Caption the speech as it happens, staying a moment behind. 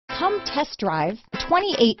Come test drive the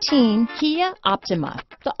 2018 Kia Optima.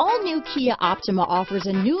 The all-new Kia Optima offers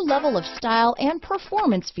a new level of style and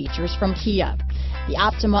performance features from Kia. The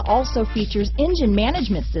Optima also features engine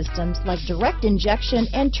management systems like direct injection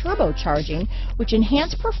and turbocharging, which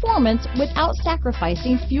enhance performance without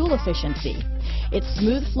sacrificing fuel efficiency. Its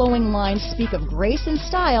smooth flowing lines speak of grace and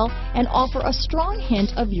style and offer a strong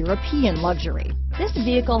hint of European luxury. This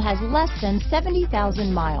vehicle has less than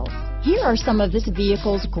 70,000 miles. Here are some of this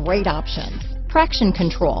vehicle's great options: traction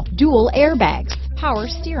control, dual airbags, power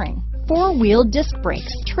steering, four-wheel disc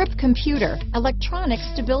brakes, trip computer, electronic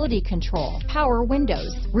stability control, power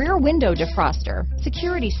windows, rear window defroster,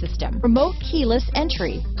 security system, remote keyless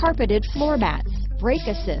entry, carpeted floor mats, brake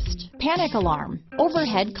assist, panic alarm,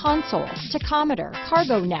 overhead console, tachometer,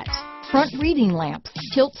 cargo net, front reading lamps,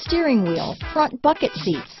 tilt steering wheel, front bucket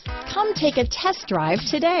seats. Come take a test drive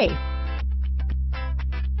today.